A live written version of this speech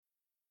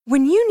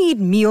When you need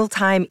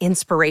mealtime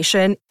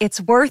inspiration,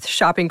 it's worth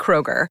shopping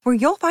Kroger, where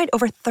you'll find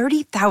over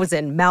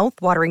 30,000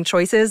 mouth-watering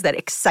choices that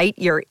excite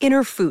your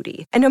inner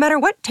foodie. And no matter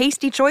what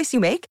tasty choice you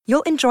make,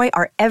 you'll enjoy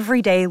our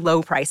everyday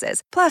low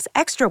prices, plus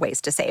extra ways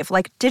to save,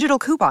 like digital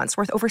coupons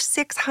worth over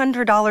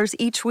 $600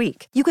 each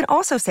week. You can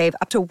also save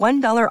up to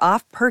 $1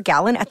 off per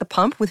gallon at the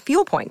pump with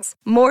fuel points.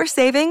 More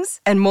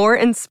savings and more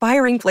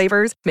inspiring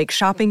flavors make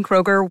shopping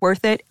Kroger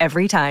worth it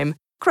every time.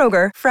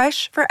 Kroger,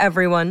 fresh for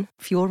everyone.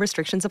 Fuel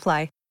restrictions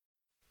apply.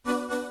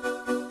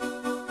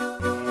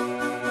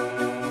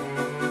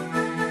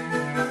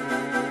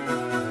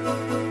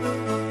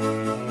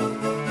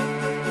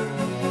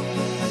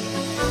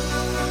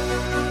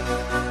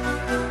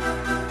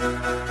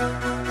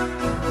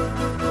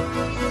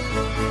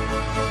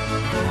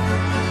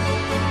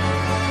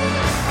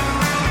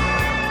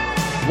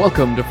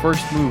 Welcome to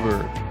First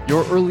Mover,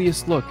 your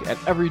earliest look at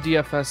every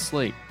DFS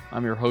slate.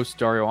 I'm your host,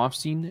 Dario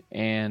Offstein,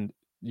 and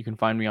you can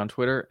find me on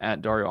Twitter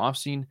at Dario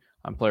Offstein.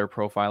 I'm Player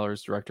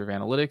Profiler's Director of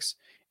Analytics,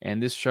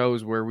 and this show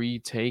is where we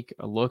take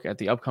a look at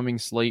the upcoming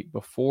slate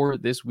before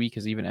this week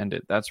has even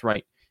ended. That's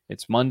right.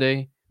 It's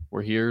Monday.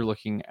 We're here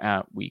looking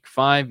at Week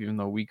 5, even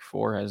though Week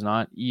 4 has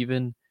not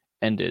even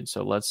ended.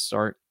 So let's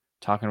start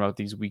talking about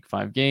these Week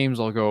 5 games.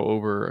 I'll go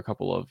over a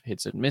couple of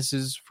hits and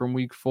misses from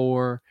Week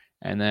 4,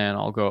 and then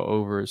I'll go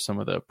over some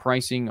of the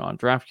pricing on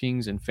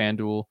DraftKings and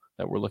FanDuel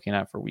that we're looking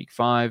at for Week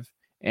 5.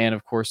 And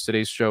of course,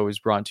 today's show is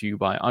brought to you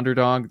by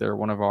Underdog. They're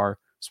one of our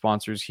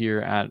sponsors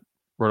here at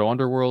Roto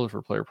Underworld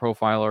for Player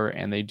Profiler,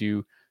 and they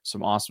do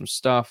some awesome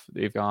stuff.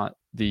 They've got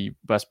the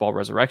Best Ball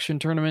Resurrection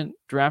Tournament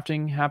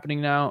drafting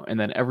happening now, and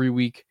then every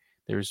week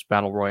there's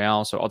Battle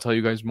Royale. So I'll tell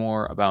you guys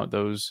more about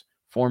those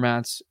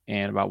formats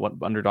and about what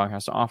Underdog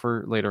has to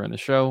offer later in the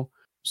show.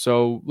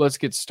 So let's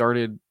get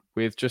started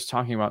with just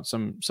talking about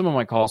some of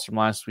my calls from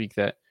last week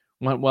that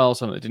went well,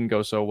 some that didn't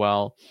go so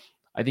well.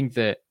 I think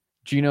that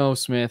Geno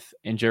Smith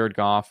and Jared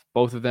Goff,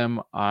 both of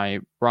them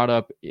I brought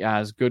up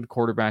as good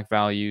quarterback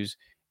values,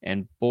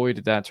 and boy,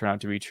 did that turn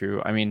out to be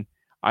true. I mean,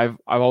 I've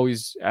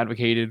always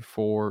advocated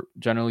for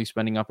generally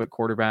spending up at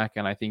quarterback,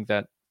 and I think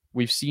that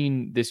we've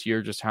seen this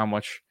year just how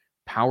much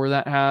power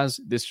that has.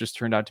 This just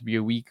turned out to be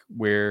a week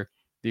where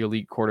the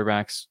elite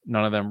quarterbacks,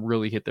 none of them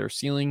really hit their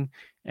ceiling,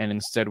 and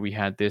instead we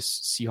had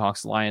this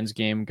Seahawks-Lions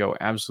game go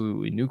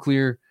absolutely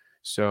nuclear.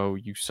 So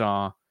you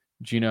saw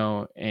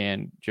Geno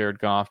and Jared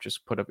Goff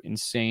just put up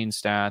insane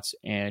stats,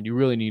 and you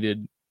really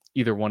needed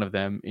either one of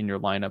them in your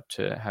lineup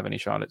to have any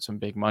shot at some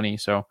big money.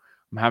 So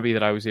I'm happy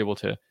that I was able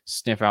to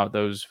sniff out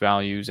those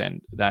values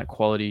and that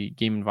quality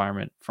game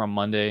environment from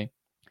Monday.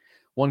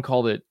 One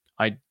call that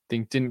I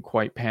think didn't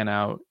quite pan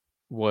out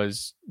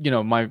was,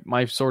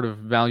 my sort of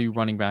value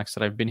running backs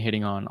that I've been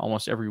hitting on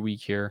almost every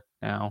week here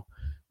now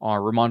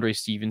are Ramondre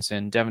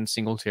Stevenson, Devin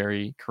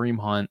Singletary, Kareem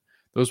Hunt.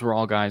 Those were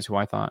all guys who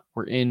I thought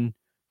were in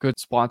good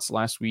spots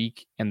last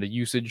week, and the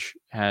usage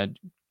had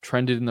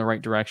trended in the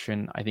right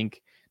direction. I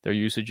think their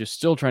usage is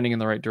still trending in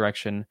the right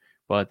direction,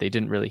 but they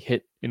didn't really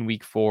hit in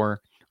Week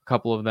 4. A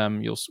couple of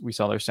them, we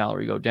saw their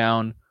salary go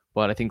down,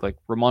 but I think like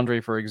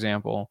Ramondre, for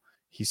example,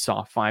 he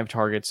saw 5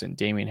 targets and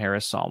Damian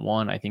Harris saw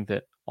 1. I think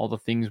that all the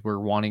things we're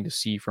wanting to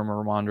see from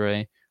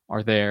Ramondre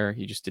are there.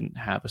 He just didn't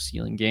have a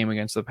ceiling game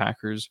against the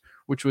Packers,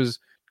 which was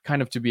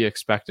kind of to be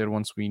expected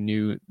once we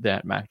knew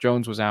that Mac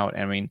Jones was out.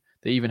 I mean,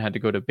 they even had to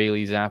go to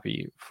Bailey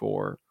Zappi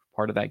for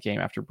part of that game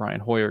after Brian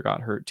Hoyer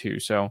got hurt too.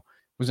 So it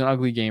was an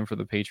ugly game for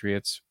the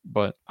Patriots,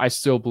 but I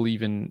still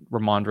believe in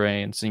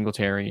Ramondre and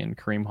Singletary and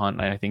Kareem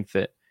Hunt, and I think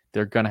that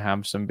they're going to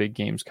have some big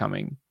games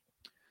coming.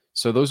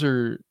 So those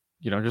are,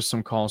 just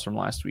some calls from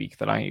last week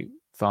that I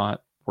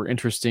thought were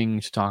interesting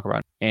to talk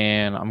about.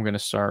 And I'm going to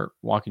start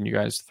walking you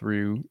guys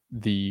through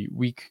the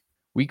week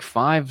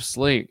 5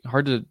 slate.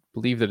 Hard to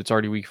believe that it's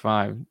already week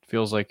 5. It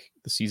feels like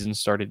the season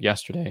started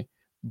yesterday.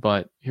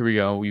 But here we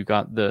go. We've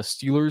got the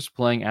Steelers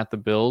playing at the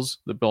Bills.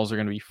 The Bills are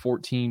going to be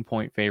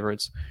 14-point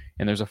favorites,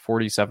 and there's a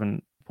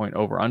 47-point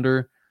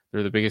over-under.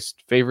 They're the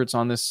biggest favorites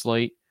on this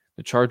slate.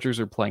 The Chargers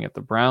are playing at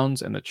the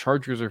Browns, and the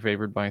Chargers are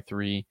favored by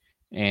 3,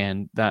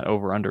 and that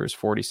over-under is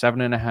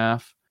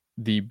 47.5.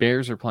 The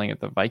Bears are playing at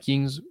the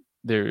Vikings.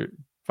 Their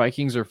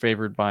Vikings are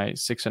favored by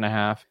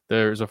 6.5.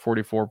 There's a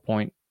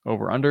 44-point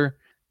over-under.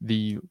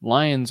 The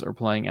Lions are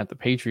playing at the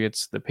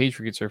Patriots. The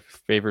Patriots are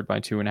favored by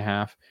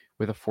 2.5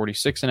 with a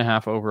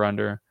 46.5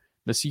 over-under.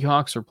 The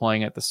Seahawks are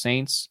playing at the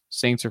Saints.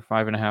 Saints are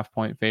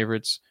 5.5-point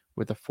favorites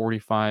with a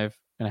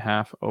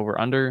 45.5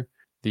 over-under.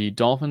 The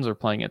Dolphins are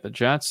playing at the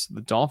Jets.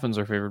 The Dolphins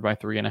are favored by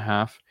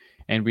 3.5.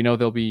 And we know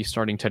they'll be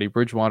starting Teddy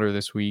Bridgewater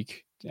this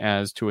week,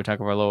 as Tua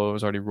Tagovailoa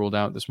was already ruled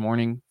out this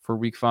morning for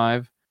Week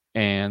 5.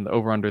 And the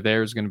over-under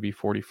there is going to be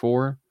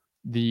 44.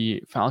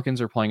 The Falcons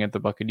are playing at the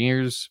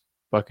Buccaneers.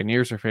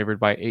 Buccaneers are favored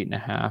by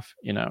 8.5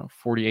 in a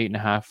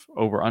 48.5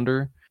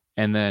 over-under.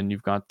 And then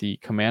you've got the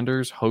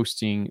Commanders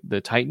hosting the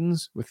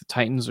Titans, with the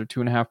Titans are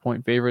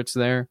 2.5-point favorites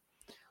there.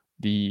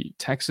 The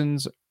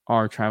Texans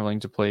are traveling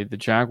to play the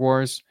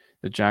Jaguars.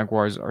 The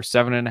Jaguars are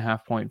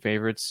 7.5-point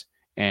favorites,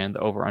 and the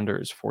over-under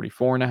is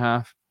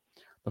 44.5.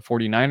 The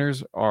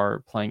 49ers are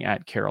playing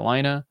at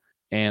Carolina,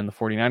 and the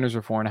 49ers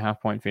are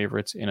 4.5-point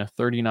favorites in a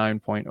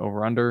 39-point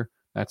over-under.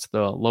 That's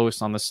the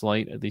lowest on the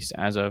slate, at least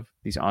as of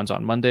these odds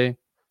on Monday.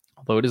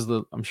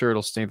 Although I'm sure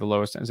it'll stay the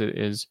lowest, as it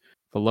is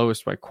the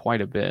lowest by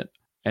quite a bit.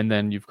 And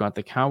then you've got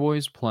the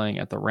Cowboys playing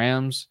at the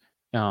Rams.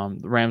 The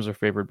Rams are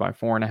favored by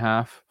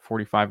 4.5,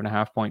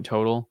 45.5-point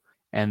total.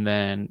 And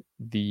then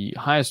the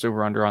highest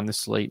over-under on this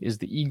slate is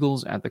the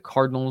Eagles at the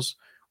Cardinals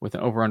with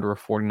an over-under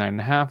of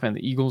 49.5, and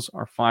the Eagles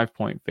are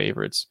 5-point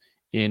favorites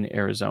in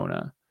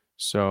Arizona.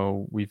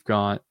 So we've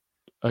got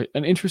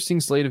an interesting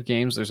slate of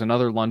games. There's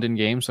another London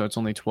game, so it's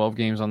only 12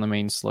 games on the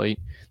main slate.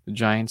 The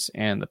Giants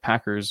and the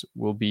Packers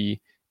will be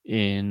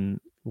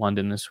in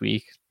London this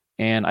week.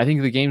 And I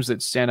think the games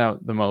that stand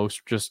out the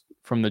most just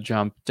from the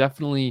jump,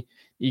 definitely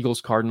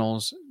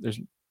Eagles-Cardinals. There's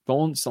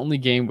the only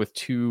game with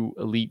two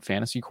elite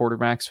fantasy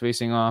quarterbacks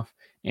facing off,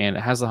 and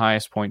it has the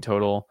highest point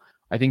total.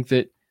 I think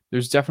that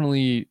there's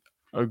definitely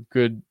a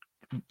good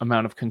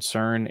amount of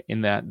concern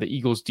in that the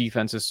Eagles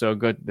defense is so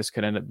good. This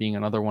could end up being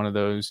another one of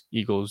those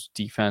Eagles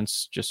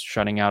defense just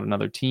shutting out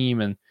another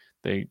team and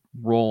they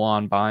roll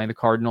on by the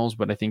Cardinals.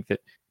 But I think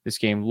that this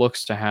game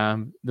looks to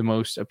have the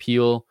most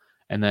appeal.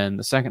 And then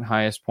the second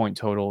highest point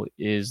total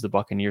is the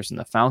Buccaneers and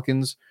the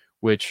Falcons,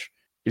 which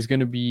is going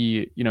to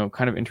be,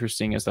 kind of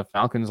interesting as the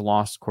Falcons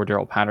lost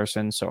Cordero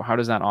Patterson. So how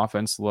does that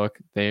offense look?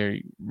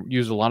 They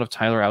used a lot of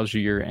Tyler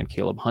Algier and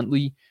Caleb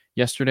Huntley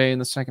yesterday in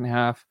the second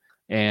half.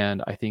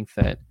 And I think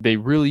that they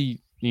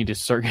really need to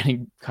start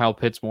getting Kyle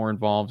Pitts more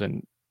involved.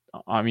 And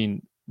I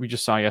mean, we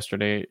just saw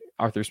yesterday,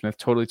 Arthur Smith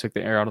totally took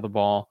the air out of the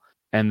ball.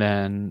 And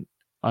then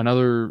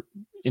another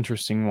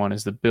interesting one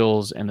is the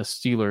Bills and the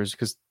Steelers,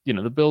 because,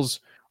 the Bills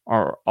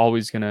are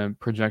always going to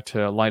project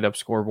to light up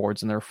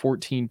scoreboards, and they're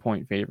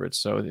 14-point favorites.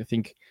 So I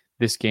think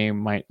this game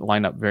might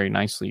line up very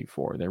nicely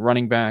for their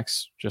running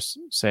backs, just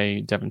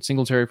say Devin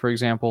Singletary, for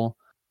example.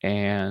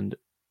 And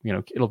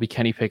it'll be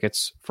Kenny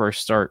Pickett's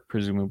first start,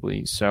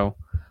 presumably. So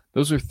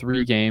those are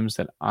three games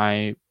that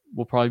I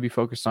will probably be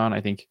focused on.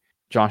 I think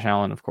Josh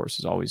Allen, of course,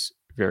 is always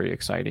very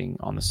exciting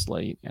on the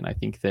slate. And I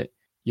think that,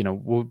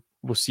 we'll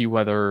see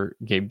whether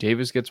Gabe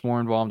Davis gets more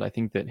involved. I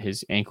think that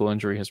his ankle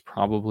injury has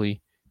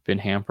probably been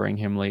hampering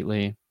him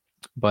lately.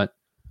 But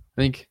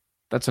I think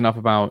that's enough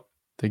about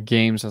the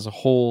games as a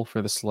whole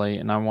for the slate.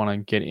 And I want to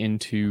get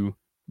into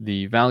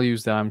the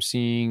values that I'm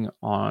seeing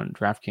on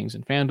DraftKings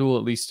and FanDuel,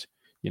 at least,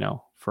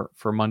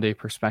 for Monday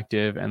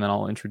perspective, and then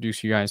I'll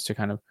introduce you guys to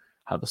kind of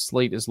how the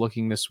slate is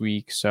looking this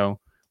week. So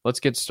let's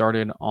get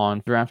started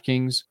on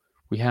DraftKings.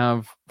 We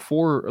have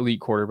 4 elite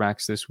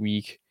quarterbacks this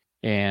week,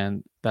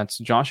 and that's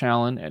Josh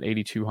Allen at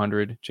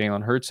 8,200,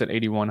 Jalen Hurts at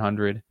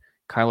 8,100,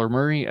 Kyler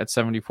Murray at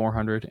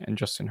 7,400, and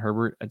Justin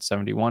Herbert at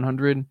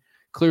 7,100.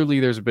 Clearly,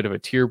 there's a bit of a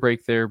tier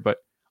break there, but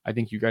I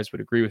think you guys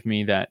would agree with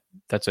me that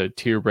that's a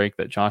tier break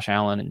that Josh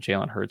Allen and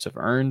Jalen Hurts have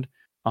earned.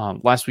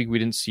 Last week, we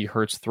didn't see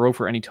Hurts throw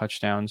for any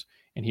touchdowns,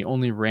 and he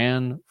only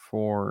ran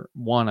for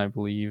 1, I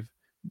believe.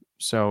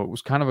 So it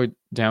was kind of a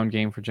down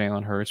game for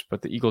Jalen Hurts,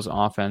 but the Eagles'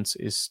 offense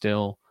is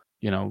still,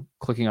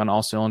 clicking on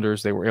all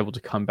cylinders. They were able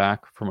to come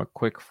back from a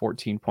quick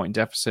 14-point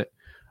deficit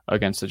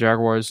against the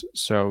Jaguars.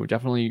 So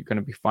definitely going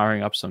to be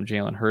firing up some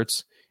Jalen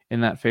Hurts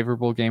in that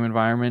favorable game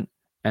environment.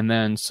 And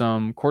then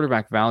some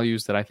quarterback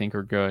values that I think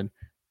are good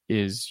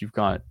is you've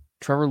got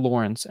Trevor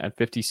Lawrence at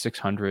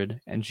 5,600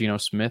 and Geno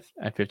Smith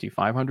at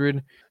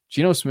 5,500.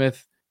 Geno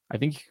Smith, I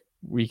think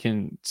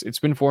it's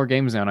been 4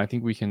 games now, and I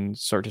think we can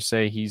start to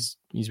say he's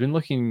been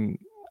looking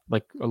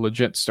like a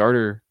legit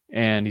starter,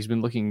 and he's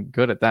been looking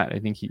good at that. I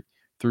think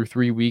through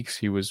 3 weeks,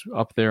 he was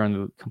up there on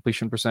the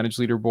completion percentage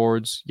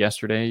leaderboards.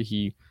 Yesterday,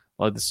 he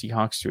led the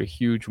Seahawks to a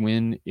huge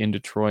win in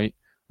Detroit.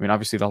 I mean,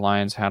 obviously the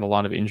Lions had a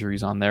lot of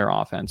injuries on their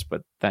offense,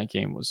 but that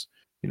game was,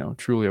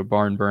 truly a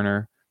barn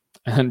burner.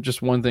 And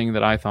just one thing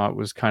that I thought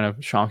was kind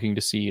of shocking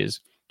to see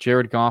is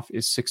Jared Goff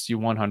is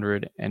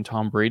 6,100 and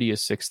Tom Brady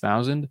is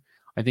 6,000.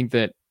 I think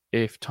that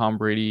if Tom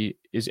Brady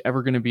is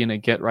ever going to be in a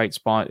get right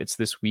spot, it's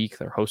this week.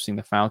 They're hosting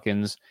the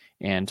Falcons,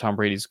 and Tom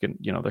Brady's going,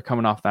 they're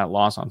coming off that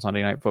loss on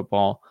Sunday Night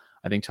Football.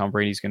 I think Tom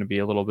Brady's going to be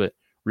a little bit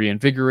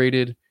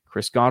reinvigorated.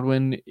 Chris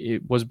Godwin,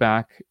 it was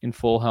back in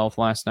full health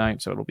last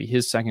night, so it'll be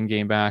his second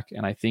game back.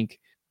 And I think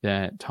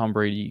that Tom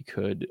Brady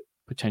could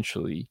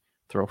potentially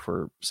throw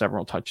for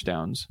several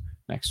touchdowns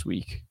next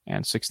week,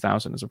 and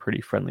 6,000 is a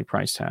pretty friendly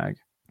price tag.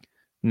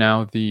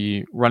 Now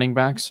the running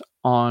backs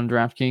on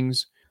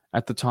DraftKings.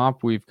 At the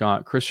top, we've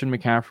got Christian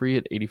McCaffrey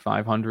at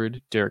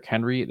 8,500, Derrick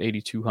Henry at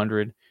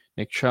 8,200,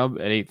 Nick Chubb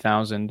at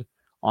 8,000,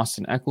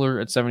 Austin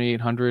Eckler at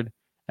 7,800,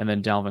 and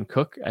then Dalvin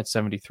Cook at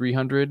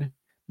 7,300.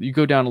 You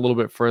go down a little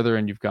bit further,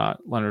 and you've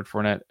got Leonard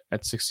Fournette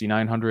at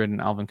 6,900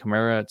 and Alvin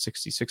Kamara at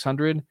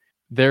 6,600.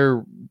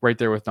 They're right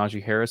there with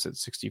Najee Harris at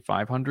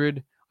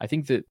 6,500. I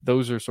think that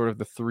those are sort of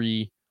the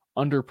 3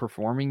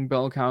 underperforming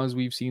bell cows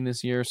we've seen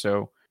this year.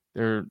 So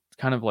they're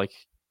kind of like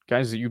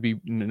guys that you'd be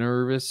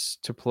nervous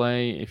to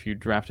play if you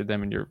drafted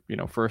them in your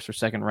first or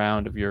second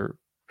round of your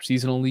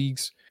seasonal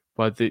leagues,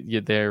 but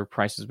their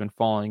price has been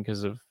falling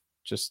because of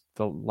just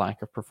the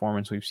lack of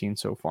performance we've seen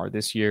so far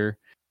this year.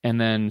 And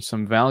then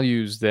some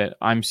values that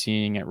I'm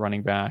seeing at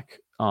running back.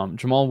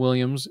 Jamaal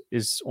Williams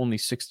is only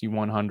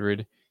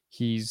 6,100.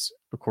 He's,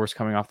 of course,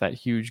 coming off that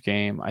huge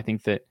game. I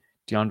think that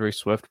DeAndre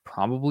Swift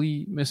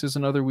probably misses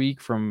another week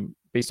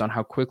based on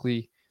how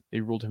quickly they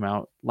ruled him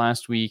out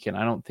last week, and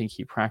I don't think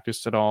he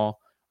practiced at all.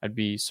 I'd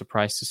be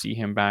surprised to see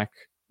him back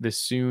this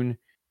soon.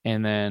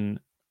 And then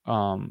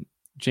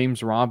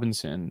James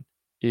Robinson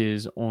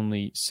is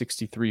only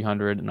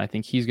 6,300, and I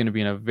think he's going to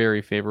be in a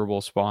very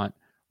favorable spot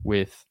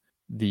with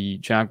the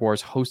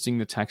Jaguars hosting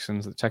the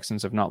Texans. The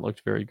Texans have not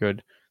looked very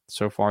good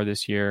so far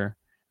this year.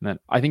 And then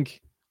I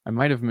think I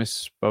might have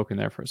misspoken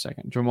there for a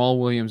second. Jamaal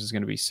Williams is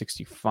going to be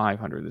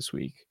 6,500 this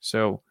week.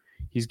 So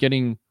he's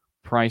getting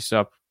priced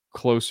up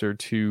closer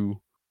to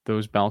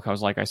those bell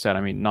cows. Like I said,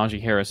 I mean,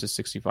 Najee Harris is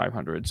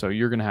 6,500. So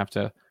you're going to have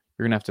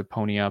to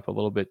pony up a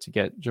little bit to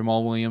get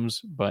Jamaal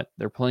Williams, but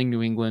they're playing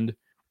New England.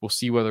 We'll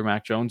see whether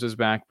Mac Jones is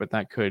back, but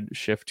that could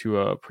shift to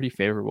a pretty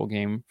favorable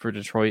game for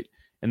Detroit.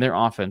 And their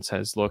offense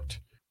has looked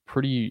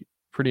pretty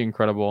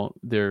incredible.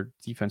 Their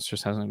defense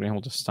just hasn't been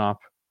able to stop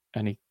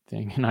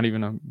anything, not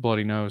even a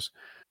bloody nose.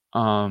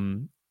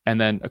 And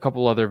then a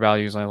couple other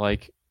values I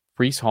like.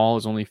 Breece Hall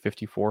is only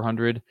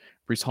 5,400.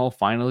 Breece Hall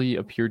finally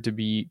appeared to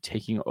be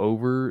taking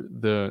over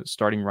the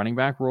starting running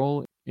back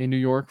role in New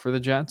York for the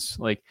Jets.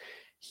 Like,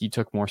 he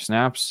took more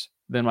snaps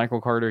than Michael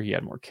Carter. He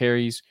had more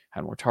carries,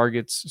 had more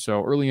targets.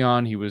 So early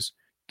on, he was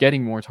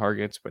getting more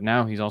targets, but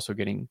now he's also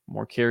getting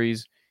more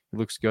carries. He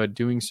looks good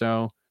doing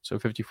so. So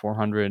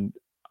 5,400,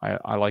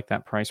 I like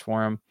that price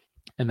for him.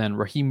 And then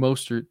Raheem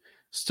Mostert,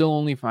 still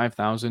only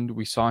 5,000.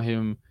 We saw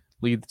him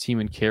lead the team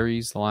in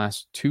carries the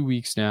last 2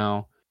 weeks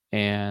now,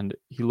 and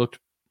he looked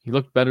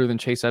better than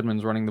Chase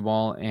Edmonds running the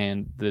ball.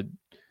 And the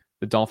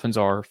Dolphins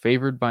are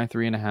favored by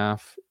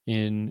 3.5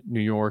 in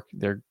New York.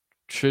 They're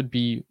should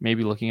be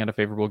maybe looking at a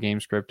favorable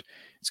game script.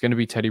 It's going to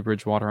be Teddy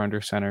Bridgewater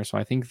under center, so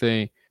I think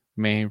they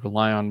may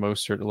rely on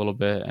Mostert a little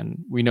bit, and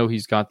we know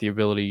he's got the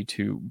ability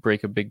to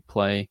break a big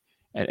play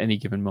at any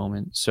given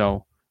moment.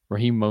 So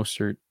Raheem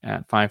Mostert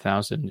at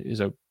 5,000 is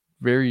a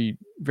very,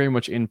 very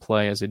much in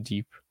play as a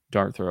deep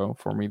dart throw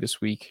for me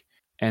this week.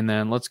 And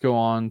then let's go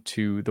on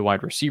to the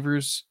wide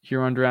receivers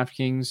here on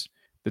DraftKings.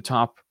 The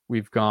top,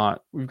 we've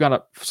got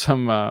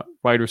some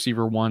wide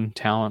receiver one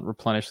talent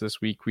replenished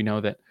this week. We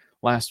know that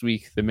last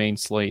week, the main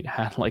slate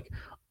had like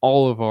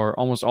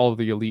almost all of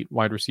the elite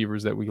wide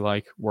receivers that we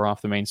like were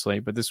off the main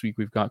slate. But this week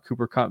we've got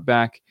Cooper Kupp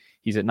back.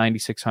 He's at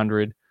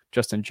 9,600.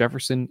 Justin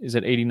Jefferson is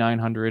at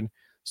 8,900.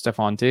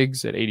 Stephon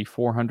Diggs at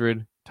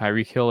 8,400.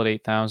 Tyreek Hill at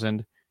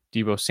 8,000.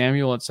 Deebo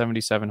Samuel at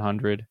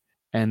 7,700.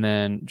 And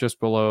then just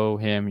below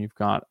him, you've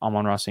got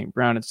Amon-Ra St.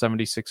 Brown at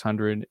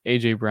 7,600.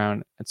 AJ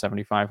Brown at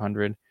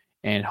 7,500.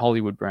 And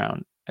Hollywood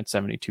Brown at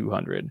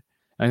 7,200.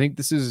 I think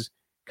this is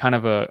kind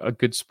of a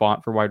good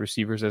spot for wide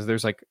receivers, as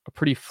there's like a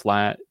pretty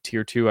flat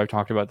tier 2. I've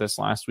talked about this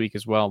last week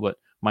as well, but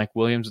Mike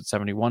Williams at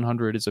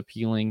 7,100 is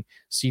appealing.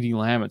 CeeDee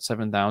Lamb at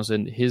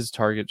 7,000. His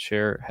target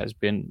share has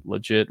been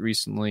legit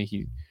recently.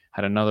 He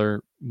had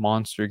another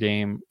monster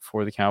game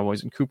for the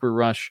Cowboys, and Cooper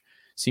Rush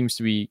seems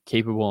to be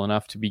capable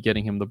enough to be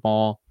getting him the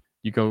ball.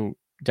 You go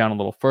down a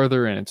little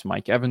further, and it's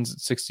Mike Evans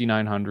at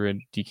 6,900,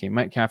 DK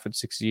Metcalf at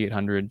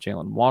 6,800,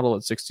 Jalen Waddle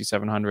at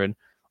 6,700.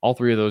 All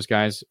three of those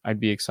guys I'd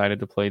be excited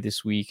to play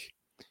this week.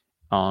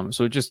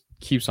 So it just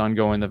keeps on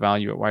going, the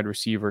value at wide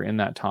receiver in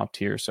that top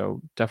tier.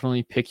 So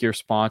definitely pick your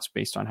spots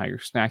based on how you're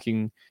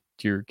snacking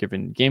to your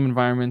given game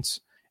environments.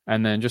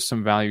 And then just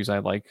some values I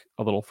like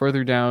a little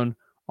further down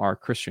are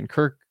Christian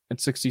Kirk at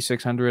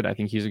 6,600. I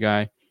think he's a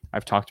guy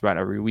I've talked about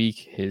every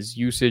week. His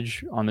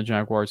usage on the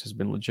Jaguars has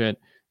been legit.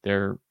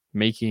 They're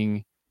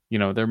making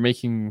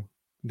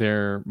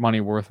their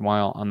money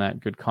worthwhile on that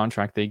good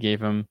contract they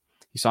gave him.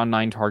 He saw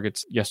 9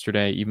 targets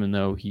yesterday, even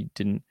though he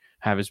didn't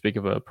have as big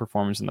of a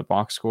performance in the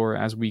box score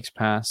as weeks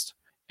past.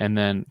 And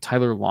then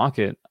Tyler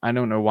Lockett, I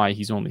don't know why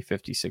he's only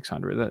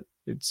 5,600. That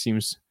it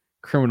seems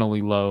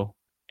criminally low.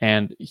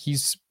 And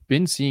he's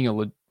been seeing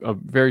a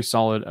very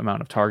solid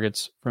amount of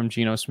targets from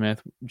Geno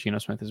Smith. Geno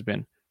Smith has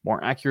been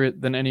more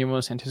accurate than any of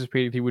us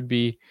anticipated he would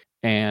be.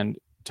 And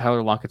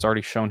Tyler Lockett's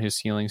already shown his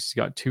ceilings.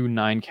 He's got 2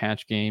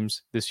 9-catch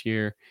games this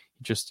year.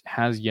 He just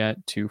has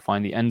yet to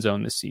find the end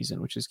zone this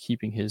season, which is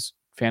keeping his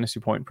fantasy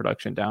point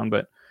production down.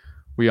 But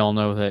we all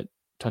know that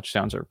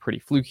touchdowns are pretty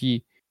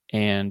fluky,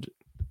 and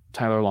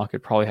Tyler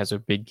Lockett probably has a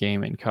big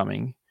game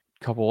incoming.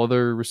 A couple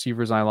other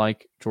receivers I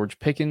like. George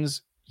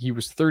Pickens, he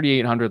was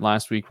 3,800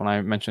 last week when I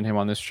mentioned him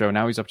on this show.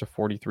 Now he's up to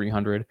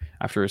 4,300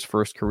 after his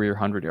first career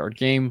 100-yard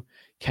game.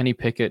 Kenny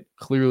Pickett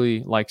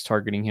clearly likes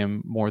targeting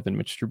him more than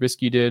Mitch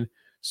Trubisky did,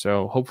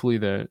 so hopefully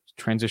the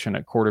transition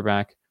at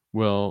quarterback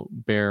will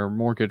bear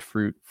more good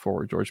fruit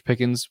for George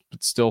Pickens,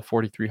 but still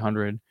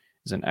 4,300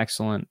 is an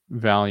excellent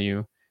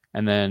value.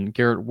 And then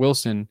Garrett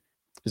Wilson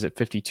is at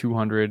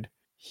 5,200.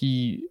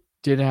 He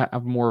did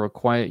have more of a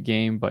quiet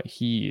game, but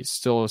he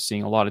still is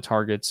seeing a lot of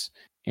targets,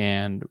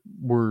 and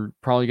we're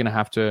probably going to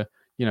have to,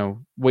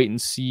 wait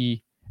and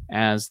see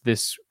as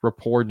this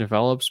rapport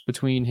develops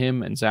between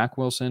him and Zach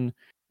Wilson.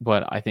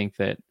 But I think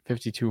that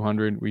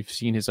 5,200, we've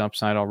seen his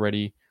upside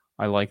already.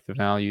 I like the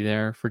value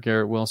there for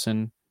Garrett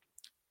Wilson.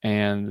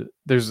 And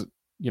there's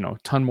a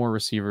ton more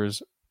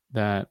receivers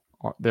that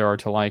there are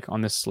to like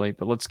on this slate.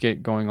 But let's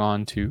get going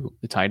on to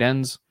the tight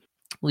ends.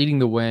 Leading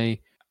the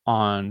way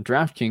on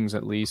DraftKings,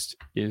 at least,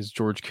 is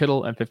George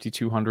Kittle at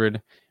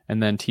 5,200,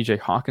 and then TJ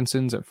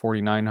Hawkinson's at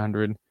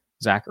 4,900,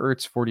 Zach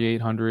Ertz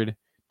 4,800,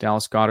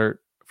 Dallas Goedert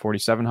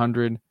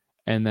 4,700,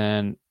 and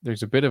then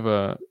there's a bit of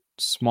a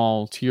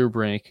small tier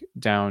break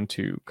down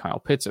to Kyle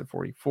Pitts at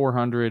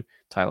 4,400,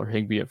 Tyler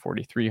Higbee at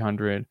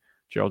 4,300,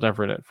 Gerald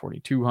Everett at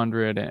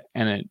 4,200,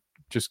 and it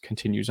just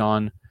continues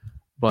on.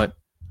 But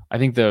I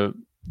think the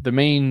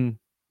main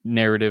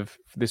narrative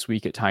for this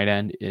week at tight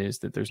end is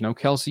that there's no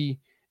Kelsey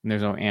and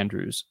there's no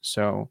Andrews.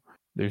 So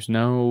there's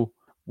no,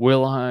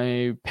 will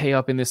I pay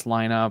up in this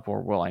lineup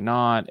or will I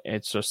not?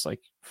 It's just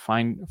like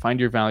find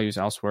your values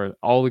elsewhere.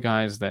 All the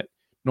guys that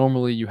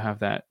normally you have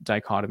that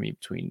dichotomy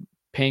between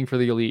paying for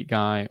the elite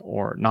guy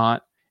or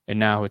not. And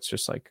now it's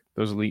just like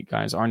those elite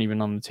guys aren't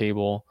even on the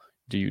table.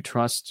 Do you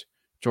trust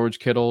George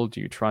Kittle? Do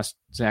you trust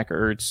Zach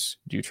Ertz?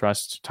 Do you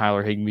trust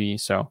Tyler Higbee?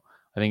 So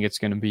I think it's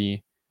going to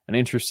be an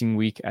interesting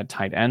week at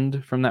tight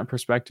end from that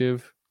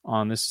perspective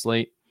on this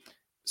slate.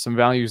 Some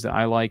values that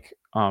I like.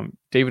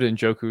 David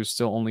Njoku is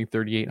still only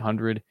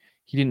 3,800.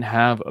 He didn't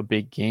have a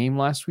big game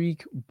last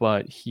week,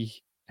 but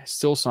he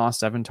still saw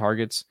 7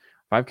 targets.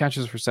 5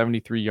 catches for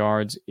 73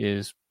 yards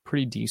is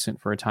pretty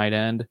decent for a tight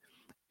end.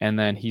 And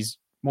then he's,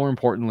 more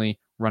importantly,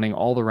 running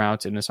all the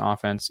routes in this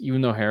offense. Even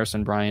though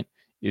Harrison Bryant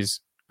is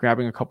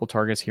grabbing a couple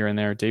targets here and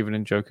there, David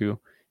Njoku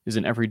is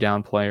an every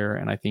down player,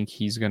 and I think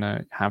he's going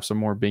to have some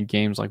more big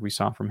games like we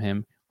saw from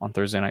him on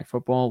Thursday Night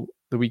Football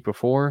the week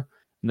before.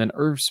 And then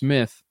Irv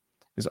Smith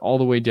is all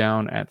the way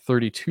down at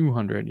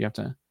 3,200. You have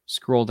to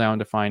scroll down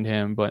to find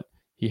him, but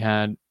he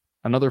had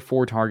another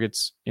 4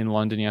 targets in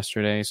London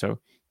yesterday, so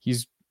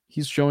he's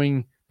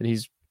showing that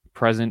he's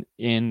present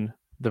in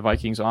the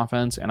Vikings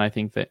offense, and I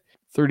think that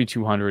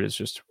 3,200 is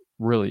just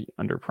really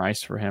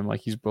underpriced for him.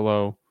 Like, he's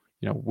below,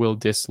 Will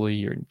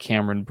Dissly or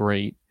Cameron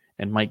Brate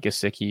and Mike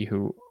Gesicki,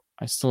 who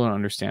I still don't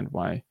understand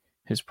why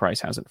his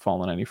price hasn't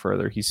fallen any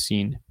further. He's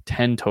seen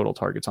 10 total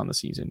targets on the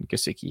season.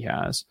 Gesicki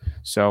has.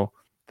 So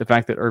the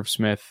fact that Irv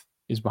Smith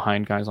is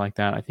behind guys like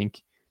that, I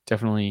think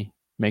definitely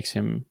makes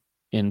him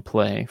in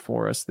play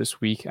for us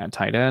this week at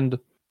tight end.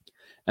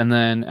 And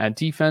then at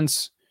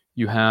defense,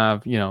 you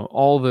have,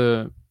 all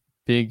the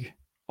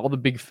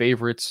big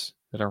favorites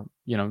that are,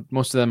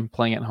 most of them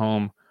playing at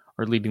home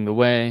are leading the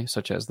way,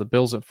 such as the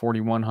Bills at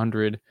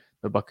 4,100,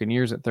 the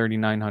Buccaneers at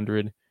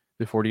 3,900,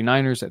 the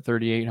 49ers at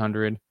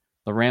 3,800,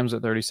 the Rams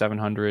at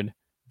 3,700,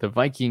 the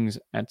Vikings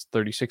at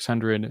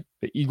 3,600,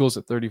 the Eagles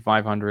at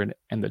 3,500,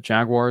 and the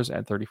Jaguars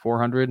at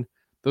 3,400.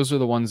 Those are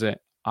the ones that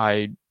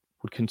I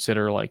would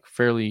consider like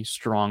fairly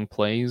strong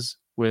plays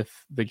with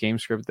the game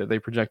script that they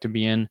project to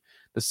be in.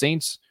 The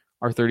Saints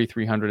are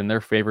 3,300 and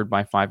they're favored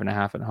by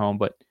 5.5 at home,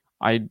 but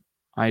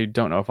I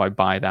don't know if I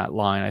buy that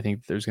line. I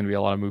think there's going to be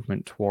a lot of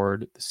movement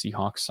toward the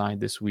Seahawks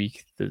side this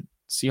week. The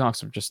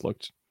Seahawks have just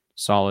looked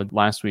solid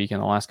last week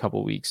and the last couple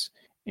of weeks.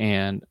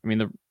 And I mean,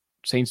 the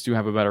Saints do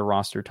have a better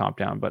roster top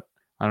down, but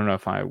I don't know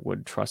if I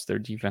would trust their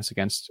defense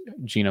against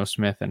Geno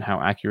Smith and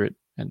how accurate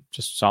and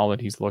just solid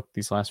he's looked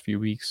these last few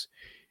weeks.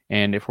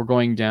 And if we're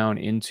going down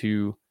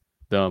into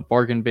the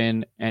bargain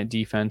bin at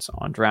defense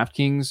on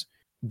DraftKings,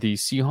 the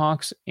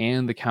Seahawks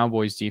and the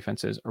Cowboys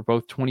defenses are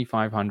both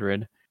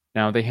 2,500.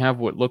 Now they have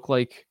what look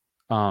like,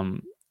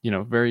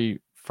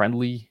 very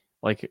friendly,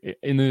 like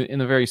in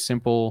the very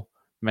simple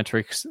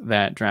metrics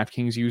that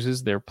DraftKings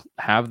uses. They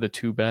have the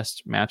 2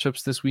 best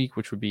matchups this week,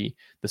 which would be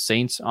the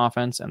Saints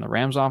offense and the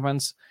Rams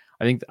offense.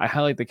 I think I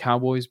highlight the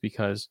Cowboys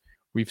because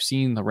we've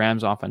seen the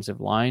Rams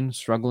offensive line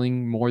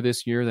struggling more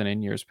this year than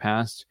in years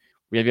past.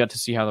 We have yet to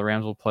see how the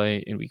Rams will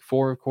play in week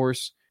 4, of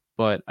course,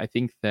 but I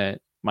think that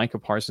Micah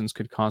Parsons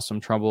could cause some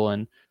trouble,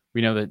 and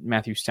we know that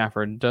Matthew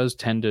Stafford does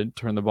tend to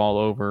turn the ball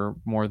over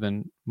more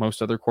than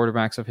most other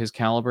quarterbacks of his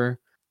caliber.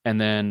 And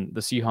then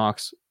the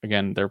Seahawks,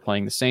 again, they're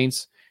playing the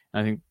Saints.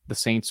 And I think the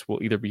Saints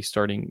will either be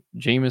starting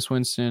Jameis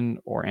Winston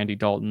or Andy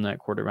Dalton at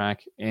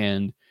quarterback.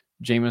 And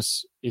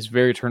Jameis is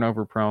very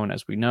turnover prone,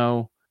 as we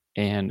know.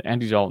 And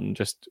Andy Dalton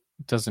just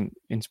doesn't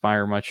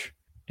inspire much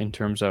in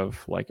terms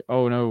of like,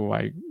 oh no,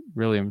 I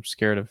really am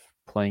scared of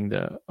playing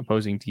the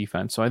opposing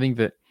defense. So I think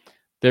that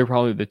they're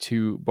probably the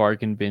 2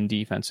 bargain bin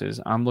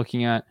defenses I'm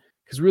looking at,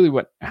 because really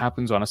what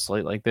happens on a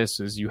slate like this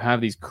is you have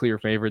these clear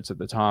favorites at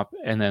the top,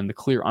 and then the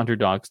clear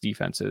underdogs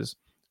defenses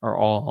are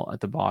all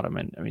at the bottom.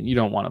 And I mean, you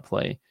don't want to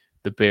play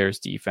the Bears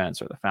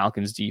defense or the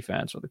Falcons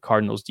defense or the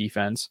Cardinals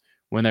defense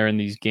when they're in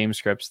these game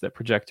scripts that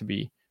project to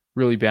be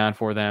really bad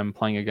for them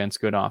playing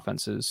against good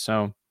offenses.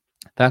 So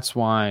that's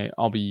why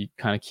I'll be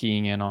kind of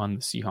keying in on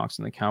the Seahawks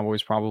and the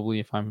Cowboys probably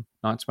if I'm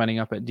not spending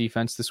up at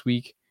defense this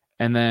week.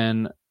 And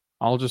then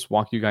I'll just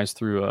walk you guys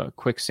through a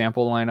quick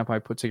sample lineup I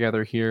put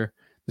together here.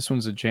 This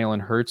one's a Jalen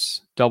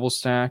Hurts double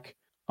stack.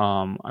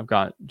 I've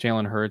got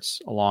Jalen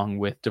Hurts along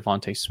with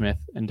Devontae Smith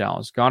and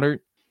Dallas Goedert.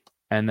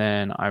 And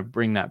then I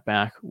bring that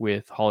back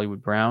with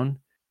Hollywood Brown.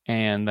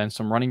 And then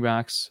some running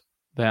backs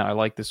that I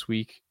like this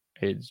week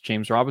is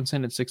James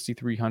Robinson at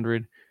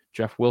 6,300,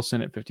 Jeff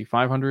Wilson at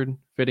 5,500,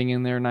 fitting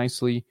in there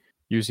nicely,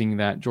 using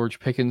that George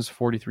Pickens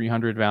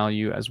 4,300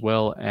 value as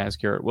well as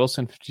Garrett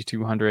Wilson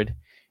 5,200,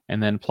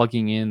 and then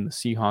plugging in the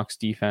Seahawks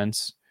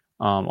defense.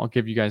 I'll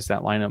give you guys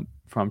that lineup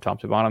from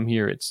top to bottom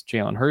here. It's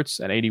Jalen Hurts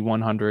at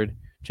 8,100,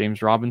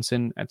 James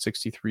Robinson at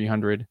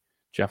 6,300,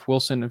 Jeff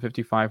Wilson at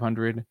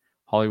 5,500,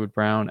 Hollywood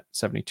Brown at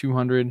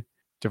 7,200,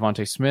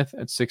 Devontae Smith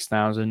at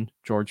 6,000,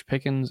 George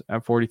Pickens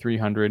at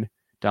 4,300,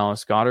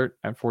 Dallas Goedert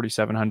at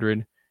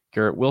 4,700,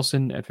 Garrett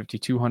Wilson at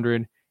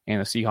 5,200,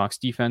 and the Seahawks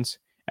defense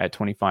at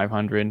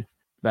 2,500.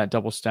 That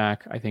double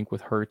stack, I think,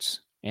 with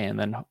Hurts and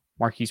then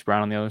Marquise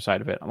Brown on the other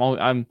side of it.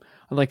 I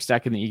like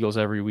stacking the Eagles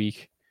every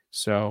week,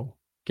 so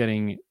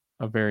getting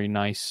a very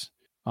nice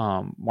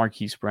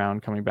Marquise Brown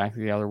coming back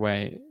the other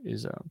way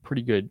is a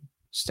pretty good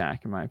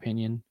stack in my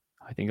opinion.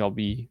 I think I'll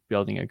be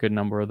building a good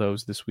number of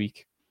those this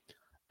week.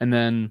 And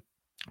then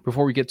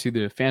before we get to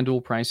the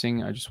FanDuel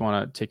pricing, I just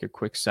want to take a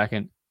quick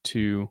second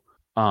to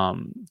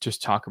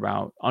just talk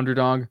about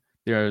Underdog.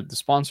 They're the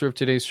sponsor of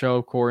today's show,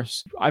 of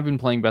course. I've been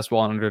playing best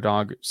ball on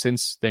Underdog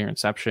since their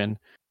inception.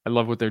 I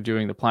love what they're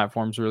doing. The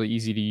platform's really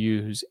easy to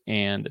use,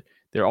 and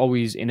they're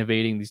always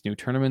innovating these new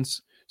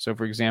tournaments. So,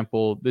 for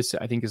example, this,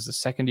 I think, is the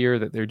second year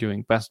that they're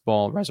doing Best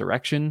Ball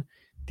Resurrection.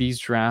 These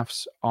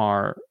drafts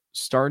are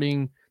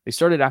starting. They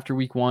started after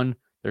week 1.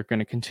 They're going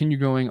to continue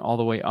going all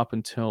the way up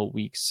until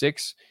week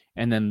 6.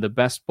 And then the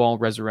Best Ball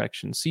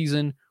Resurrection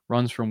season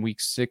runs from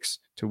week 6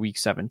 to week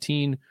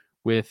 17,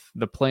 with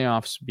the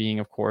playoffs being,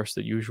 of course,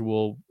 the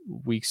usual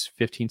weeks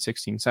 15,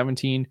 16,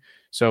 17.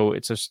 So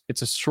it's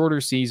a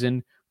shorter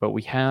season, but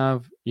we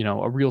have,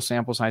 a real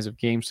sample size of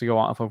games to go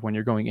off of when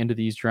you're going into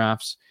these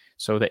drafts.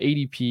 So the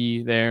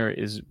ADP there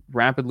is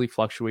rapidly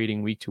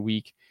fluctuating week to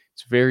week.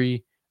 It's a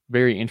very,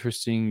 very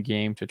interesting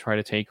game to try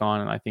to take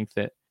on, and I think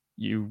that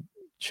you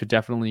should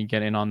definitely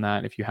get in on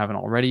that if you haven't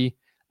already.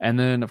 And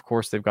then, of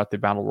course, they've got the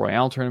Battle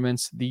Royale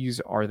tournaments.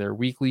 These are their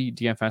weekly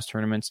DFS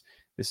tournaments.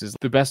 This is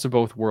the best of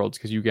both worlds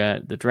because you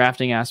get the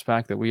drafting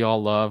aspect that we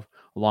all love,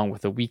 along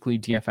with the weekly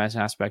DFS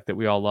aspect that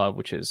we all love,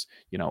 which is,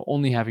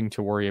 only having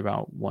to worry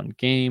about one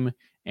game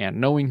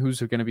and knowing who's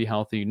going to be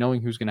healthy, knowing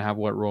who's going to have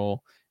what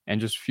role, and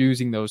just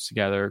fusing those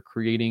together,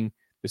 creating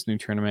this new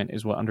tournament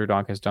is what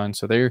Underdog has done.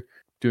 So they're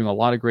doing a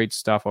lot of great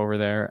stuff over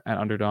there at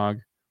Underdog.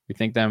 We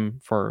thank them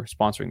for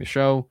sponsoring the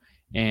show.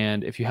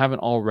 And if you haven't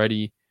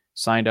already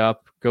signed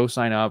up, go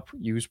sign up,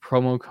 use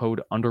promo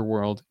code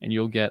Underworld, and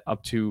you'll get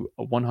up to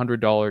a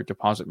 $100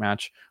 deposit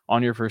match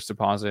on your first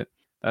deposit.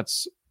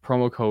 That's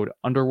promo code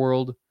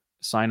Underworld.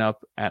 Sign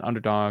up at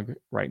Underdog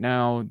right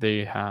now.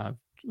 They have,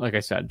 like I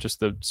said, just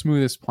the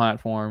smoothest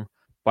platform,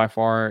 by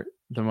far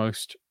the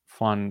most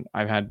fun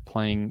I've had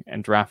playing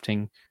and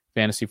drafting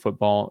fantasy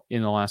football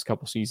in the last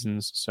couple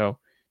seasons. So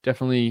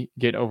definitely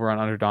get over on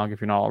Underdog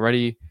if you're not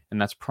already,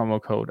 and that's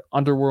promo code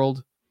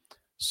Underworld.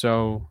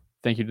 So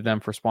thank you to them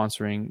for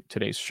sponsoring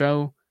today's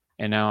show.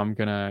 And now I'm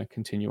going to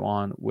continue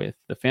on with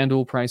the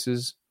FanDuel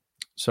prices.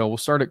 So we'll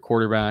start at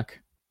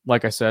quarterback.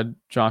 Like I said,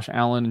 Josh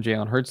Allen and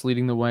Jalen Hurts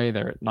leading the way.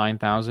 They're at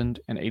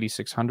 9,000 and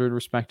 8,600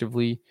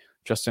 respectively.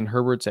 Justin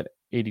Herbert's at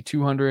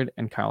 8,200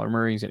 and Kyler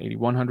Murray's at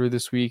 8,100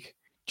 this week.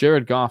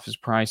 Jared Goff is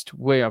priced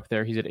way up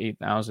there. He's at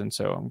 8,000.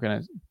 So I'm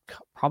going to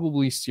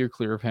probably steer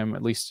clear of him,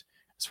 at least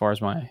as far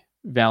as my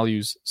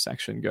values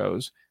section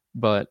goes.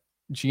 But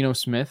Geno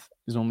Smith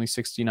is only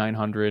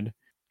 6,900.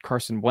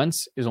 Carson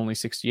Wentz is only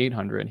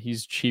 6,800.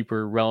 He's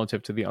cheaper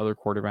relative to the other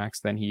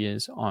quarterbacks than he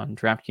is on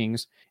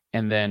DraftKings.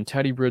 And then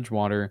Teddy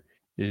Bridgewater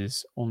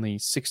is only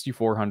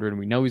 6,400.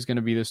 We know he's going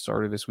to be the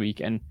starter this week.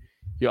 And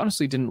he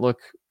honestly didn't look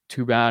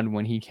too bad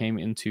when he came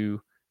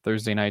into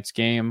Thursday night's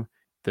game.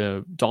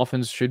 The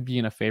Dolphins should be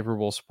in a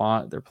favorable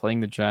spot. They're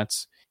playing the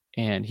Jets,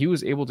 and he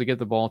was able to get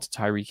the ball to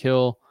Tyreek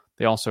Hill.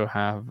 They also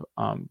have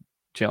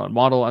Jalen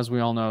Waddle, as we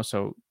all know.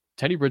 So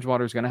Teddy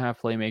Bridgewater is going to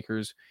have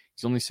playmakers.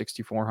 He's only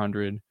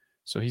 6,400.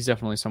 So he's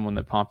definitely someone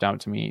that popped out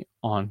to me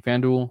on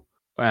FanDuel.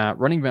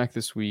 Running back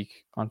this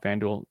week on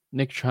FanDuel,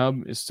 Nick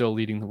Chubb is still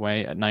leading the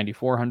way at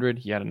 9,400.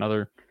 He had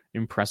another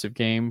impressive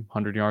game,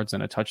 100 yards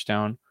and a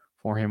touchdown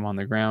for him on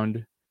the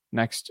ground.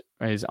 Next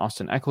is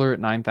Austin Eckler at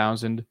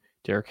 9,000,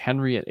 Derrick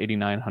Henry at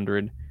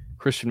 8,900,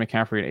 Christian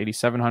McCaffrey at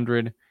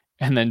 8,700,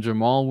 and then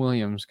Jamaal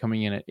Williams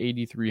coming in at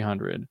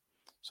 8,300.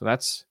 So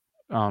that's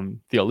the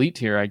elite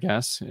tier, I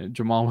guess.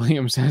 Jamaal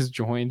Williams has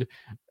joined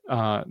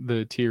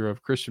the tier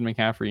of Christian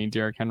McCaffrey,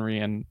 Derrick Henry,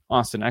 and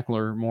Austin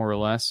Eckler, more or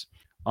less.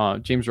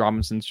 James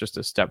Robinson's just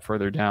a step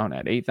further down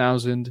at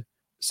 8,000.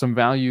 Some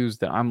values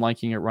that I'm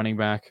liking at running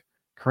back.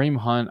 Kareem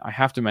Hunt, I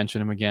have to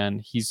mention him again.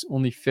 He's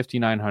only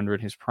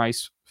 5,900. His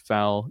price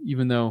fell,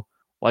 even though,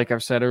 like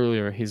I've said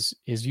earlier, his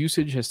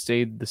usage has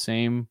stayed the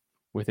same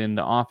within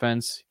the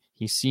offense.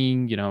 He's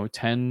seeing,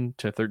 10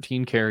 to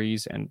 13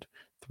 carries and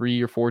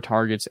 3 or 4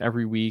 targets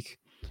every week.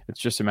 It's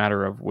just a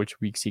matter of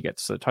which weeks he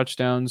gets the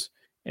touchdowns.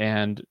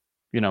 And,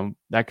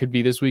 that could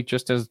be this week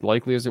just as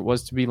likely as it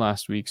was to be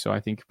last week. So I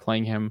think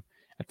playing him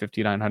at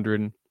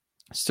 5,900,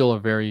 still a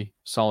very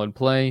solid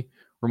play.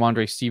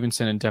 Ramondre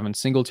Stevenson and Devin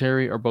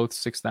Singletary are both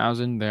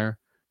 6,000. They're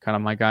kind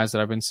of my guys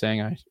that I've been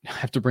saying I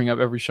have to bring up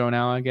every show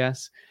now, I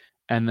guess.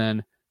 And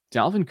then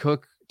Dalvin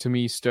Cook, to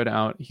me, stood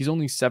out. He's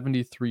only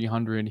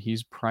 7,300.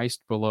 He's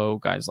priced below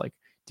guys like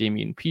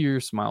Damian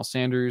Pierce, Miles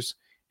Sanders.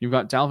 You've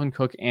got Dalvin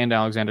Cook and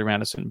Alexander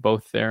Madison,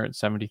 both there at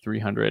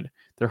 7,300.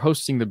 They're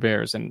hosting the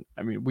Bears. And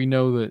I mean, we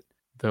know that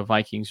the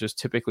Vikings just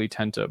typically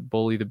tend to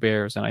bully the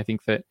Bears. And I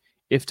think that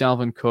if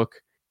Dalvin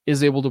Cook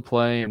is able to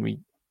play, and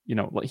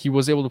he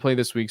was able to play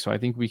this week, so I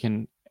think we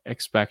can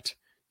expect,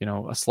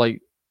 a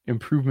slight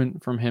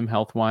improvement from him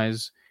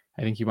health-wise.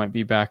 I think he might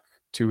be back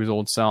to his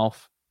old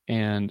self.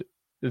 And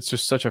it's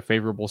just such a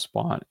favorable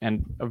spot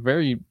and a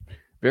very,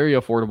 very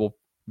affordable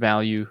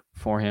value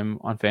for him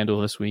on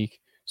FanDuel this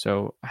week.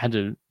 So I had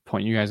to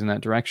point you guys in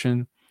that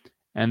direction.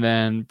 And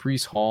then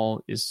Breece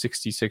Hall is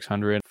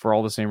 6,600 for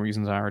all the same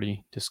reasons I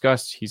already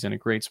discussed. He's in a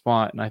great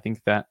spot, and I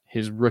think that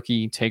his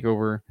rookie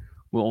takeover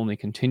will only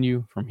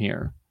continue from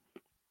here.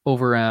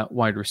 Over at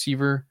wide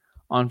receiver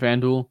on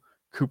FanDuel,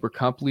 Cooper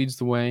Kupp leads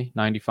the way,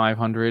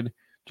 9,500.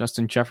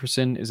 Justin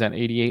Jefferson is at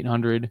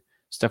 8,800.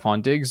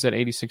 Stephon Diggs at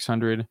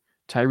 8,600.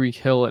 Tyreek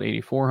Hill at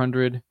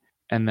 8,400.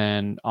 And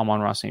then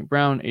Amon-Ra St.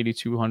 Brown,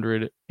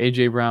 8,200.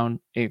 A.J. Brown,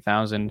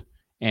 8,000.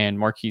 And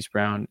Marquise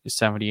Brown is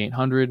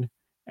 7,800.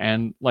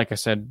 And like I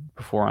said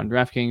before on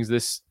DraftKings,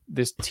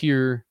 this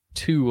tier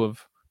 2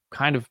 of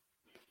kind of,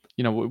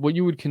 what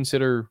you would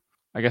consider,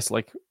 I guess,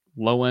 like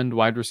low-end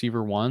wide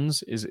receiver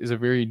ones is a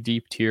very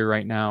deep tier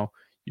right now.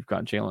 You've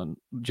got Jalen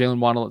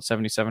Waddle at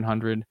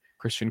 7,700,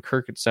 Christian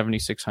Kirk at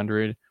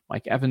 7,600,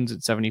 Mike Evans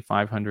at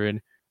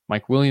 7,500,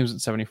 Mike Williams at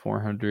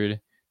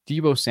 7,400,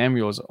 Deebo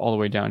Samuel is all the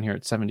way down here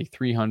at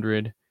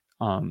 7,300,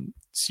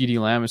 CeeDee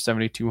Lamb is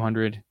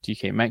 7,200,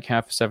 DK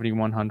Metcalf is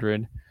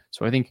 7,100.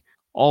 So I think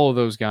all of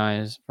those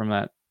guys from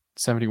that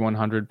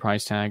 7,100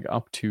 price tag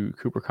up to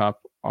Cooper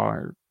Kupp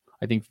are,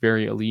 I think,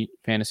 very elite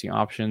fantasy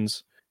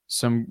options.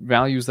 Some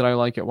values that I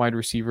like at wide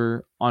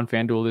receiver on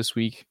FanDuel this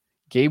week: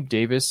 Gabe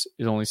Davis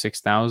is only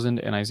 6,000,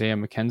 and Isaiah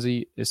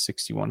McKenzie is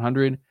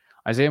 6,100.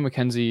 Isaiah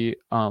McKenzie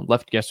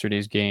left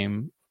yesterday's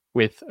game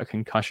with a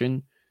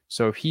concussion,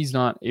 so if he's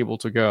not able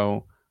to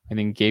go, I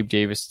think Gabe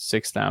Davis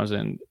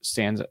 6,000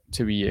 stands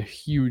to be a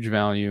huge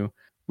value.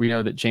 We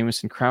know that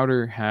Jamison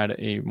Crowder had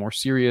a more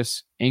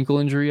serious ankle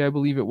injury, I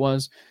believe it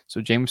was.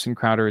 So Jamison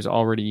Crowder is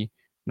already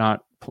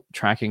not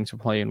tracking to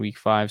play in week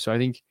 5. So I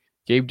think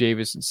Gabe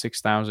Davis at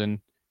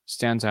 6,000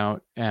 stands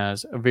out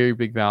as a very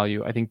big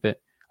value. I think that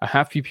a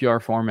half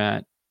PPR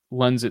format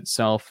lends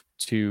itself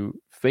to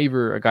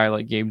favor a guy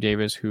like Gabe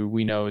Davis, who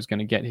we know is going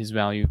to get his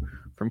value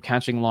from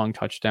catching long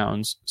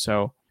touchdowns.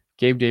 So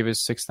Gabe Davis,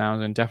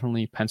 6,000,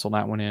 definitely pencil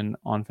that one in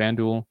on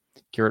FanDuel.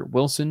 Garrett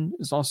Wilson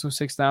is also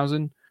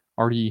 6,000.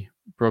 Already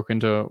broke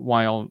into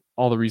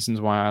all the reasons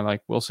why I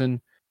like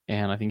Wilson,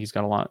 and I think he's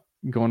got a lot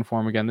going for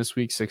him again this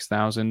week.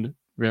 6,000,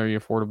 very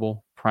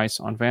affordable price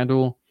on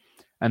FanDuel.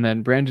 And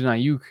then Brandon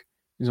Ayuk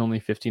is only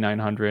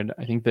 5,900.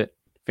 I think that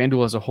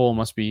FanDuel as a whole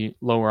must be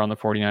lower on the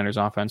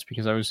 49ers offense,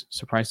 because I was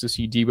surprised to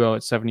see Deebo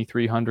at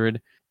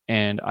 7,300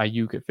 and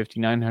Ayuk at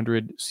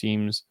 5,900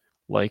 seems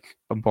like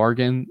a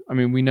bargain. I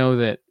mean, we know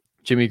that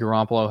Jimmy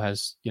Garoppolo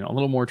has, a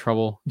little more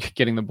trouble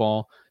getting the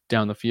ball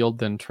down the field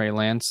than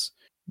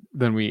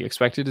we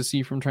expected to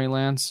see from Trey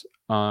Lance.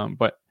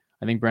 But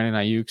I think Brandon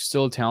Ayuk,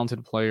 still a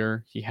talented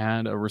player. He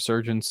had a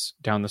resurgence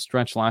down the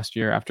stretch last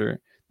year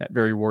after that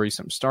very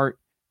worrisome start.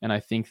 And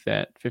I think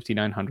that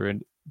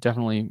 5,900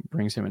 definitely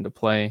brings him into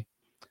play.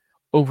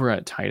 Over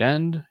at tight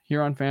end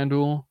here on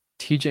FanDuel,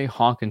 TJ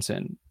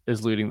Hawkinson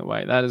is leading the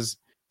way. That is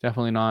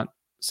definitely not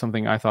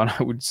something I thought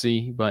I would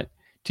see, but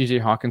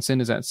TJ Hawkinson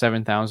is at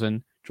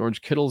 7,000.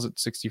 George Kittle's at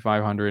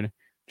 6,500.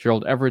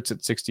 Gerald Everett's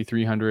at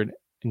 6,300.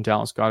 And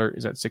Dallas Goedert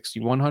is at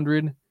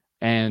 6,100.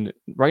 And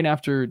right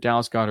after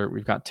Dallas Goedert,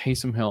 we've got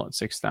Taysom Hill at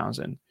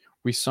 6,000.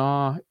 We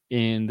saw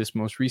in this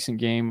most recent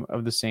game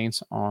of the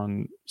Saints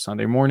on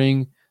Sunday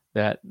morning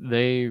that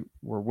they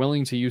were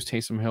willing to use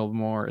Taysom Hill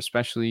more,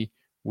 especially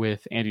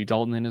with Andy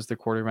Dalton as the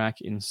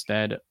quarterback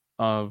instead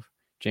of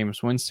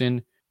Jameis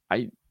Winston.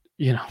 I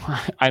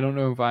don't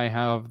know if I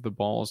have the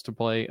balls to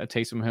play a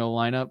Taysom Hill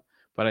lineup,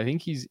 but I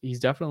think he's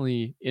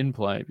definitely in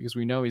play, because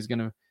we know he's going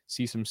to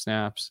see some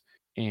snaps,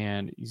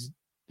 and he's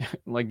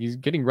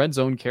getting red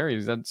zone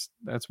carries. That's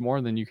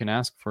more than you can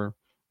ask for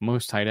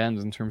most tight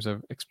ends in terms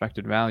of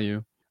expected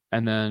value.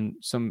 And then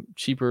some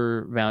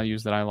cheaper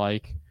values that I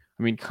like.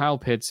 I mean, Kyle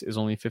Pitts is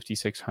only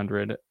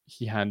 5,600.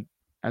 He had,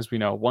 as we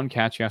know, one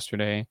catch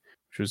yesterday,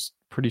 which was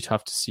pretty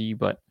tough to see,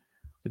 but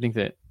I think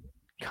that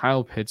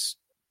Kyle Pitts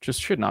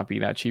just should not be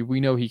that cheap. We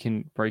know he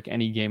can break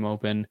any game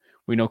open.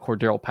 We know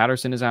Cordero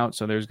Patterson is out,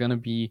 so there's going to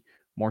be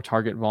more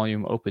target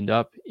volume opened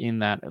up in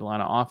that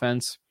Atlanta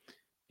offense.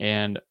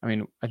 And I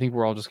mean, I think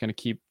we're all just going to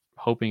keep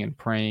hoping and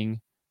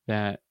praying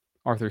that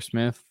Arthur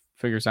Smith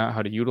figures out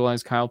how to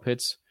utilize Kyle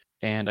Pitts.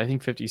 And I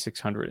think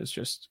 5,600 is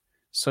just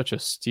such a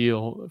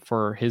steal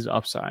for his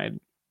upside.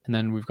 And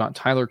then we've got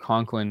Tyler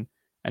Conklin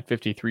at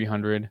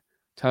 5,300.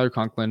 Tyler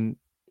Conklin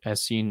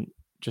has seen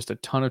just a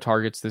ton of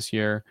targets this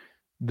year.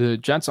 The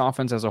Jets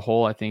offense as a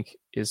whole, I think,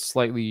 is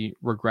slightly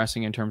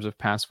regressing in terms of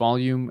pass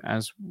volume,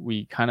 as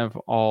we kind of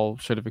all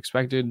should have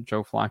expected.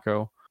 Joe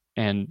Flacco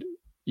and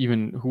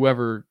even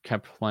whoever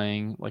kept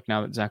playing, like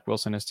now that Zach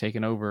Wilson has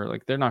taken over,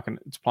 like they're not going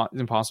to, it's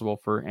impossible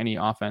for any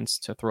offense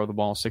to throw the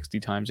ball 60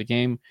 times a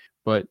game.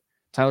 But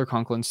Tyler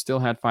Conklin still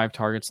had 5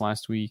 targets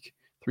last week,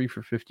 3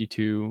 for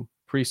 52,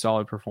 pretty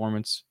solid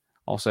performance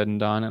all said and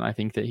done. And I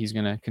think that he's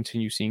going to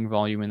continue seeing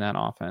volume in that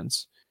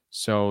offense.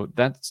 So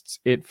that's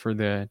it for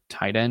the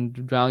tight end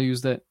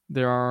values that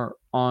there are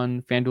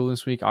on FanDuel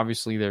this week.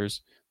 Obviously,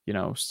 there's,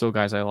 still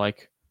guys I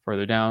like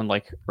further down,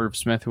 like Irv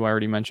Smith, who I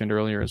already mentioned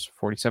earlier, is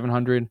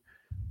 4,700.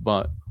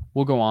 But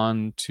we'll go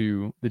on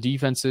to the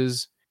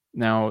defenses.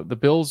 Now, the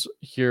Bills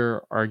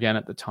here are again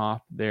at the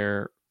top.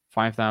 They're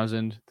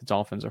 5,000. The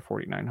Dolphins are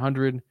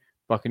 4,900.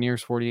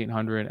 Buccaneers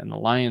 4,800, and the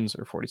Lions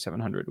are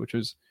 4,700, which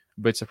was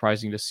a bit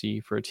surprising to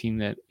see for a team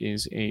that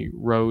is a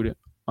road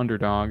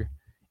underdog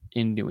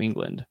in New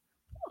England.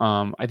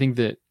 I think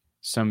that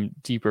some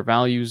deeper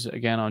values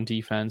again on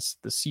defense.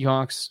 The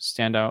Seahawks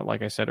stand out,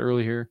 like I said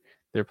earlier.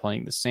 They're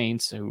playing the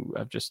Saints, who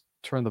have just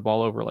turned the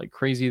ball over like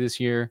crazy this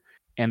year,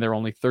 and they're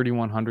only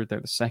 3,100. They're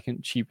the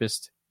second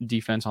cheapest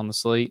defense on the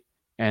slate.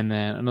 And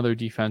then another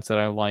defense that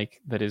I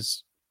like that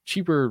is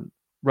cheaper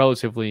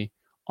relatively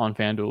on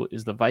FanDuel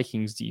is the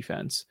Vikings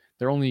defense.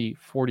 They're only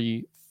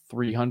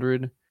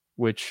 4,300,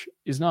 which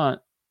is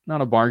not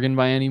a bargain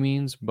by any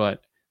means,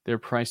 but they're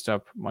priced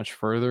up much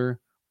further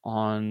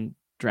on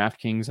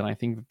DraftKings, and I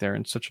think that they're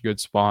in such a good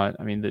spot.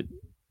 I mean,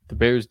 the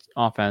Bears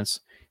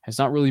offense has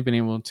not really been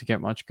able to get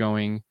much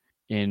going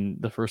in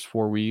the first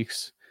 4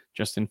 weeks.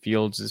 Justin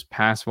Fields'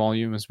 pass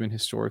volume has been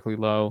historically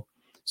low.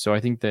 So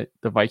I think that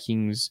the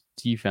Vikings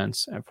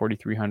defense at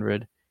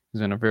 4,300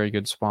 is in a very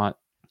good spot.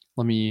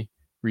 Let me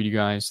read you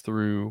guys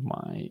through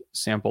my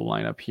sample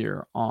lineup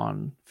here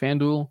on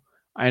FanDuel.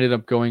 I ended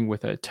up going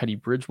with a Teddy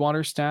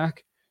Bridgewater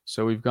stack.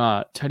 So we've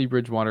got Teddy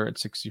Bridgewater at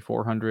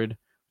 6,400,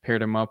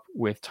 paired him up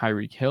with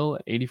Tyreek Hill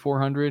at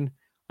 8,400.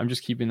 I'm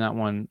just keeping that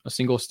one a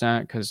single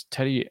stack because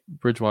Teddy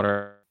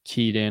Bridgewater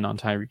keyed in on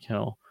Tyreek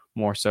Hill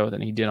more so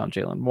than he did on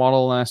Jalen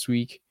Waddle last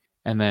week.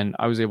 And then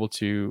I was able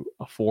to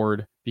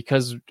afford,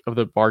 because of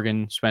the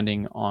bargain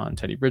spending on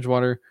Teddy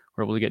Bridgewater,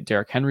 we're able to get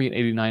Derrick Henry at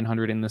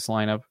 8,900 in this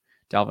lineup,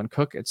 Dalvin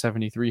Cook at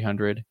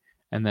 7,300.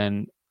 And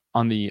then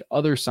on the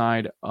other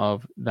side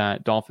of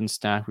that Dolphins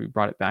stack, we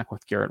brought it back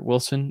with Garrett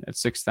Wilson at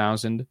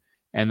 6,000.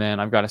 And then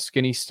I've got a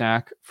skinny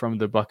stack from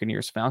the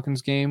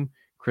Buccaneers-Falcons game,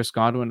 Chris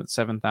Godwin at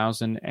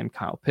 7,000 and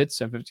Kyle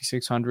Pitts at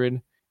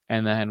 5,600.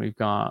 And then we've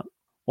got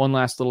one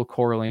last little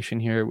correlation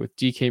here with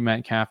DK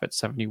Metcalf at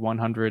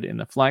 7,100 in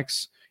the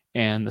flex,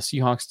 and the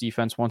Seahawks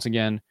defense once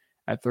again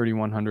at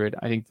 3,100.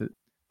 I think that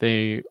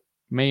they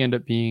may end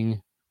up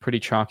being pretty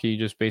chalky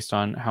just based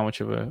on how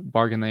much of a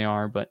bargain they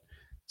are, but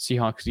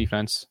Seahawks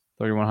defense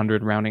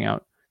 3,100 rounding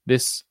out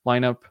this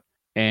lineup.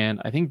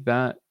 And I think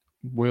that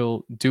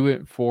will do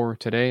it for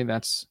today.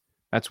 That's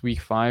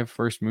week 5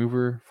 first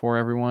mover for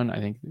everyone. I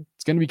think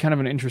it's going to be kind of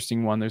an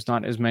interesting one. There's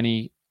not as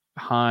many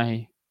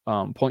high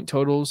point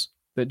totals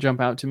that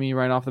jump out to me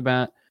right off the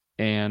bat,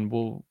 and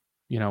we'll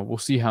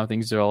see how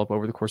things develop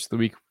over the course of the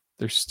week.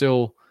 There's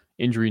still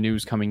injury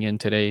news coming in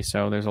today,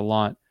 so there's a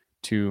lot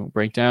to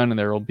break down, and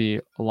there will be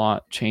a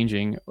lot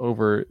changing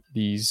over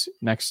these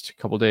next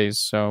couple days.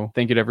 So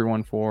thank you to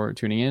everyone for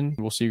tuning in.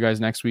 We'll see you guys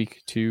next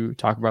week to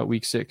talk about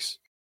week 6.